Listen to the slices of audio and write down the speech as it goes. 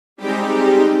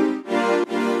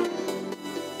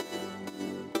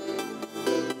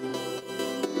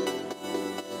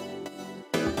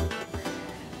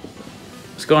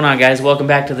going on, guys? Welcome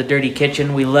back to the Dirty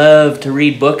Kitchen. We love to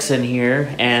read books in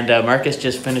here, and Marcus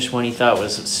just finished one he thought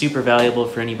was super valuable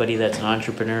for anybody that's an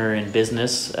entrepreneur in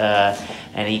business,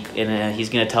 and he's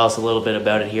going to tell us a little bit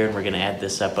about it here, and we're going to add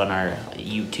this up on our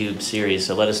YouTube series.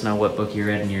 So let us know what book you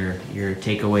read and your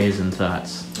takeaways and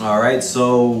thoughts. All right,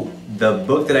 so the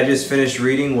book that I just finished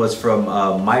reading was from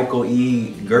Michael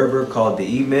E. Gerber called The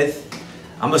E-Myth.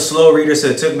 I'm a slow reader, so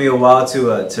it took me a while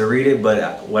to read it,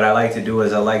 but what I like to do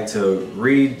is I like to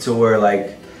read to where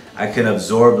like I can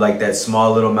absorb like that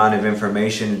small little amount of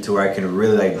information to where I can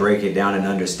really like break it down and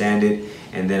understand it,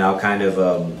 and then I'll kind of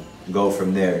go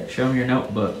from there. Show them your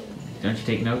notebook. Don't you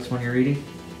take notes when you're reading?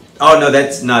 Oh no,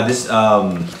 that's not this.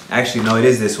 Actually, no, it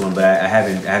is this one, but I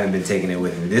haven't been taking it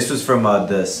with me. This was from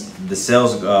the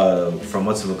sales from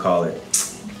what's it call it?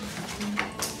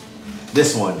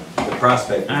 This one, the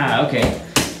prospect. Ah, okay.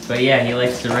 But yeah, he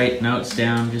likes to write notes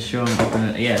down. Just show him, open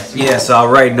it. Yes. Yeah, so I'll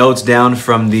write notes down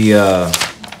from the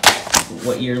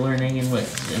what you're learning and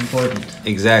what's important.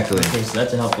 Exactly. Okay, so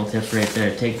that's a helpful tip right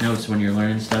there. Take notes when you're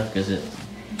learning stuff, because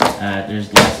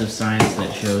there's lots of science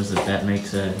that shows that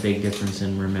makes a big difference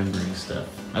in remembering stuff.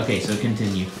 Okay, so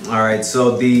continue. All right,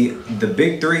 so the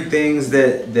big three things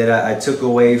that I took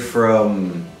away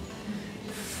from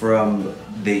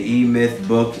the E-Myth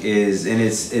book is, and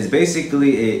it's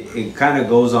basically it kind of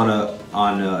goes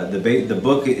the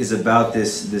book is about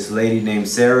this lady named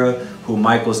Sarah, who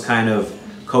Michael's kind of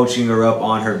coaching her up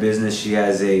on her business. She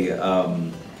has a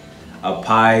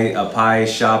pie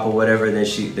shop or whatever that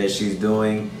she's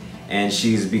doing, and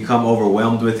she's become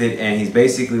overwhelmed with it, and he's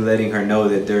basically letting her know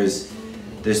that there's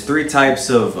three types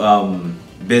of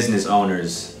business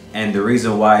owners. And the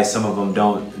reason why some of them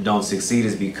don't succeed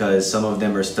is because some of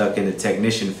them are stuck in the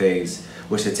technician phase,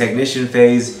 which the technician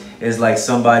phase is like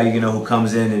somebody, you know, who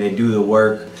comes in and they do the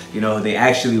work, you know, they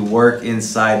actually work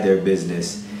inside their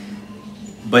business.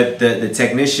 But the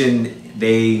technician,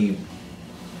 they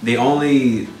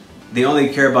only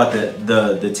care about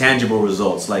the tangible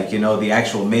results, like, you know, the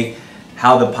actual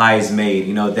how the pie is made.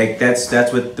 You know, that's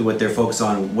what they're focused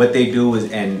on. What they do is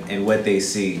and what they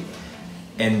see.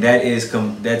 And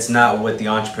that's not what the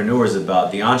entrepreneur is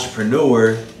about. The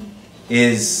entrepreneur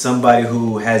is somebody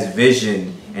who has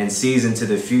vision and sees into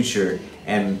the future,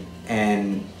 and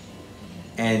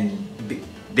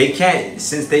they can't,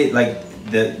 since they like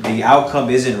the outcome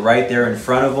isn't right there in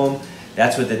front of them.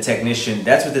 That's what the technician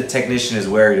is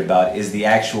worried about, is the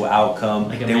actual outcome.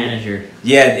 Like a manager.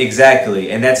 Yeah, exactly.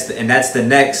 And that's the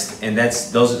next, and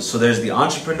so there's the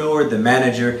entrepreneur, the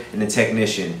manager, and the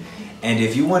technician. And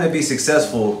if you want to be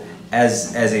successful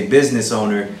as a business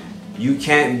owner, you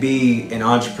can't be an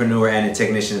entrepreneur and a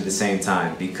technician at the same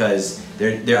time, because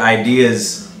their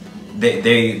ideas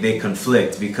they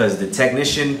conflict, because the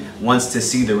technician wants to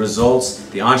see the results,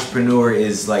 the entrepreneur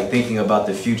is like thinking about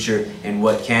the future and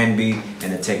what can be,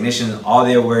 and the technician, all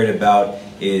they're worried about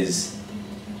is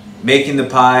making the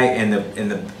pie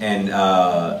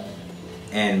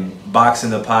and boxing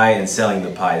the pie and selling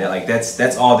the pie.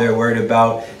 That's all they're worried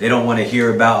about. They don't want to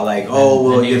hear about like, oh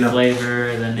well, you know,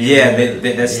 flavor.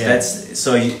 That's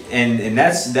so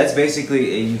that's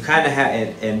basically, you kind of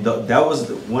have, and that was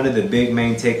one of the big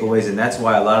main takeaways, and that's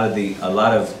why a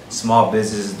lot of small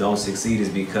businesses don't succeed, is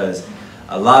because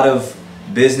a lot of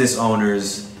business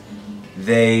owners,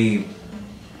 they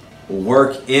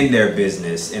work in their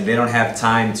business and they don't have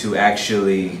time to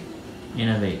actually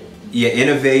innovate. Yeah,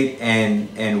 innovate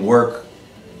and work.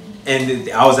 And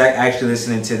I was actually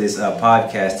listening to this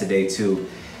podcast today too.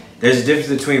 There's a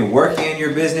difference between working in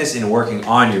your business and working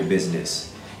on your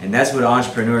business, and that's what an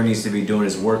entrepreneur needs to be doing,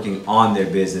 is working on their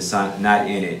business, not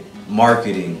in it.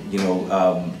 Marketing, you know,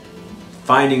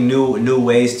 finding new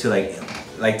ways to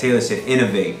like Taylor said,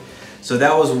 innovate. So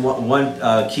that was one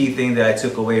key thing that I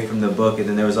took away from the book, and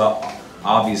then there was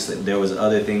obviously there was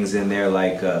other things in there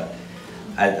like.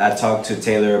 I talked to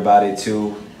Taylor about it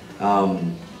too.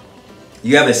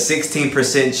 You have a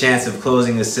 16% chance of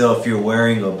closing a sale if you're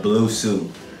wearing a blue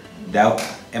suit.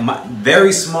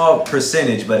 Very small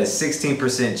percentage, but a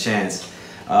 16% chance.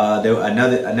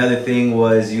 Another thing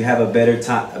was, you have a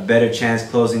better chance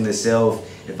closing the sale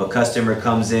if a customer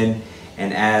comes in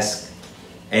and asks,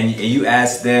 and you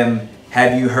ask them,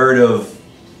 have you heard of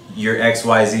your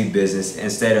XYZ business,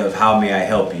 instead of how may I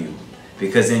help you?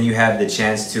 Because then you have the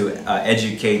chance to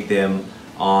educate them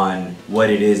on what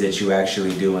it is that you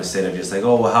actually do, instead of just like,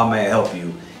 oh well, how may I help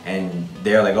you? And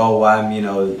they're like, oh well, I'm, you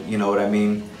know what I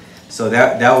mean. So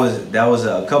that was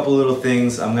a couple little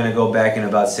things. I'm gonna go back in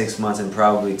about 6 months and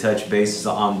probably touch bases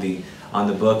on the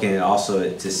book, and also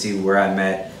to see where I'm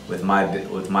at with my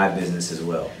business as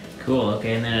well. Cool.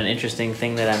 Okay, and then an interesting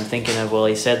thing that I'm thinking of while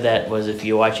he said that was if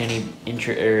you watch any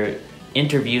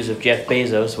interviews of Jeff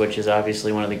Bezos, which is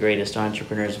obviously one of the greatest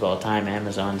entrepreneurs of all time,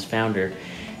 Amazon's founder,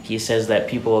 he says that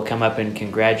people will come up and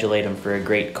congratulate him for a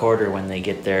great quarter when they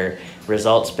get their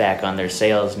results back on their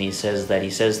sales, and he says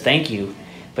thank you,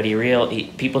 but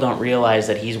people don't realize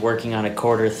that he's working on a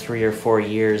quarter 3 or 4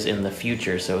 years in the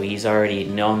future, so he's already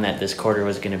known that this quarter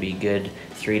was going to be good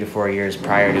 3 to 4 years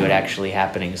prior to it actually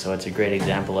happening. So it's a great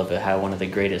example of how one of the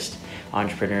greatest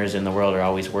entrepreneurs in the world are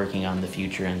always working on the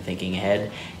future and thinking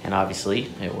ahead, and obviously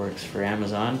it works for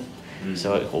Amazon.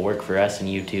 So it will work for us and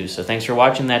you too. So thanks for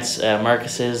watching. That's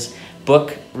Marcus's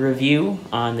book review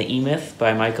on The E-Myth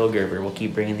by Michael Gerber. We'll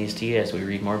keep bringing these to you as we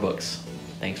read more books.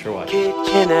 Thanks for watching.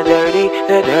 Kitchen a dirty,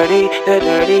 the dirty, the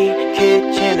dirty.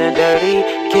 Kitchen a dirty,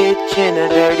 kitchen a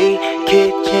dirty.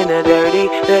 Kitchen a dirty,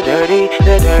 the dirty,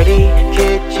 the dirty.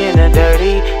 Kitchen a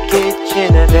dirty,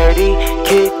 kitchen a dirty.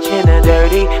 Kitchen a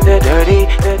dirty, the dirty.